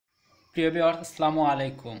প্রিয় ভিউয়ার্স, আসসালামু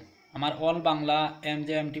আলাইকুম। আমার অল বাংলা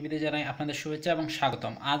এমজেএম টিভিতে জানাই আপনাদের শুভেচ্ছা এবং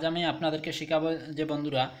স্বাগতম। আজ আমি আপনাদেরকে শেখাবো যে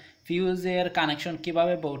বন্ধুরা ফিউজের কানেকশন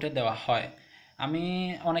কিভাবে বোর্ডে দেওয়া হয়। আমি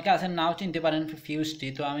অনেকে আছেন নাও চিনতে পারেন ফিউজটি,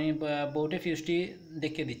 তো আমি বোর্ডে ফিউজটি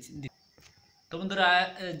দেখিয়ে দিচ্ছি। তো বন্ধুরা,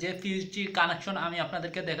 যে ফিউজটি কানেকশন আমি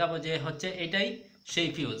আপনাদেরকে দেখাবো যে হচ্ছে এটাই সেই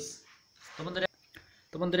ফিউজ।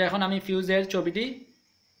 তো বন্ধুরা এখন আমি ফিউজের ছবিটি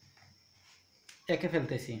এঁকে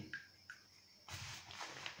ফেলতেছি।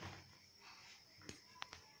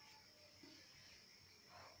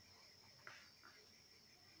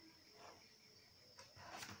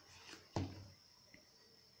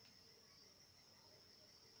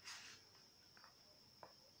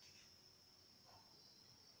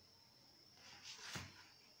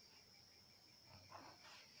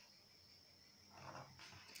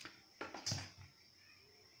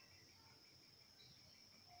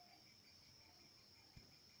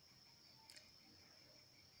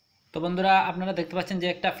 তো বন্ধুরা, আপনারা দেখতে পাচ্ছেন যে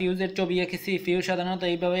একটা ফিউজের ছবি এঁকেছি। ফিউজ সাধারণত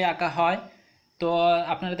এইভাবেই আঁকা হয়। তো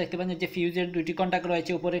আপনারা দেখতে পাচ্ছেন যে ফিউজের দুইটি কন্ট্যাক্ট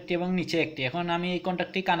রয়েছে, উপরে একটি এবং নিচে একটি। এখন আমি এই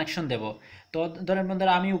কন্ট্যাক্টটি কানেকশন দেব। তো ধরেন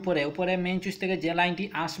বন্ধুরা, আমি উপরে মেইন সুইচ থেকে যে লাইনটি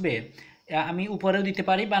আসবে আমি উপরেও দিতে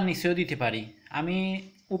পারি বা নিচেও দিতে পারি। আমি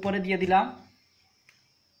উপরে দিয়ে দিলাম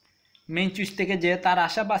মেইন সুইচ থেকে যে তার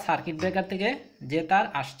আসা বা সার্কিট ব্রেকার থেকে যে তার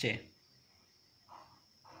আসছে।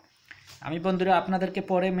 আমি বন্ধুরা আপনাদেরকে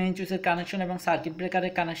পরে মেইন সুইচের কানেকশন এবং সার্কিট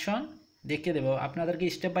ব্রেকারের কানেকশন দেখিয়ে দেবো, আপনাদেরকে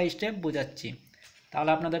স্টেপ বাই স্টেপ বোঝাচ্ছি, তাহলে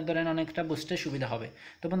আপনাদের ধরেন অনেকটা বুঝতে সুবিধা হবে।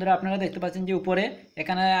 তো বন্ধুরা, আপনারা দেখতে পাচ্ছেন যে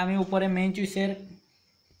এখানে আমি উপরে মেইন সুইচের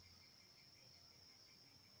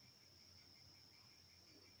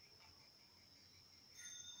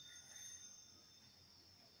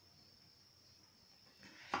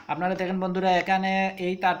আপনারা দেখেন বন্ধুরা, এখানে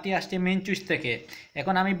এই তারটি আসছে মেইন সুইচ থেকে।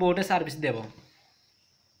 এখন আমি বোর্ডে সার্ভিস দেব।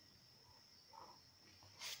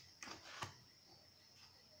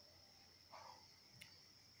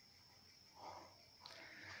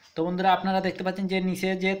 তো বন্ধুরা, আপনারা দেখতে পাচ্ছেন যে নিচে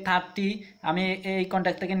যে তারটি আমি এই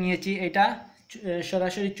কন্ট্যাক্ট থেকে নিয়েছি, এটা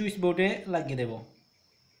সরাসরি সুইচ বোর্ডে লাগিয়ে দেব।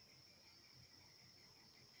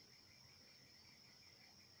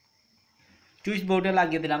 সুইচ বোর্ডে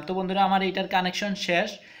লাগিয়ে দিলাম। তো বন্ধুরা, আমার এইটার কানেকশন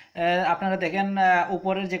শেষ। আপনারা দেখেন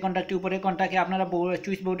উপরের যে কন্ট্যাক্টটি, উপরের কন্ট্যাক্টে আপনারা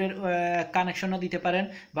সুইচ বোর্ডের কানেকশনও দিতে পারেন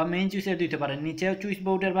বা মেইন সুইচের দিতে পারেন। নিচেও সুইচ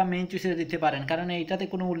বোর্ডের বা মেইন সুইচের দিতে পারেন, কারণ এইটাতে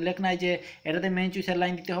কোনো উল্লেখ নাই যে এটাতে মেইন সুইচের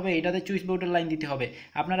লাইন দিতে হবে, এটাতে সুইচ বোর্ডের লাইন দিতে হবে।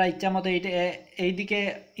 আপনারা ইচ্ছা মতো এইদিকে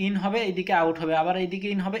ইন হবে, এইদিকে আউট হবে, আবার এইদিকে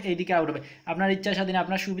ইন হবে, এইদিকে আউট হবে। আপনার ইচ্ছা স্বাধীন,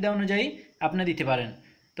 আপনার সুবিধা অনুযায়ী আপনি দিতে পারেন।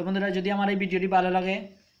 তো বন্ধুরা, যদি আমার এই ভিডিওটি ভালো লাগে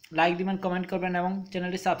লাইক দিবেন, কমেন্ট করবেন এবং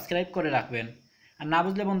চ্যানেলটি সাবস্ক্রাইব করে রাখবেন। আর না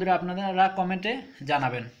বুঝলে বন্ধুরা আপনারা কমেন্টে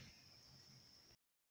জানাবেন।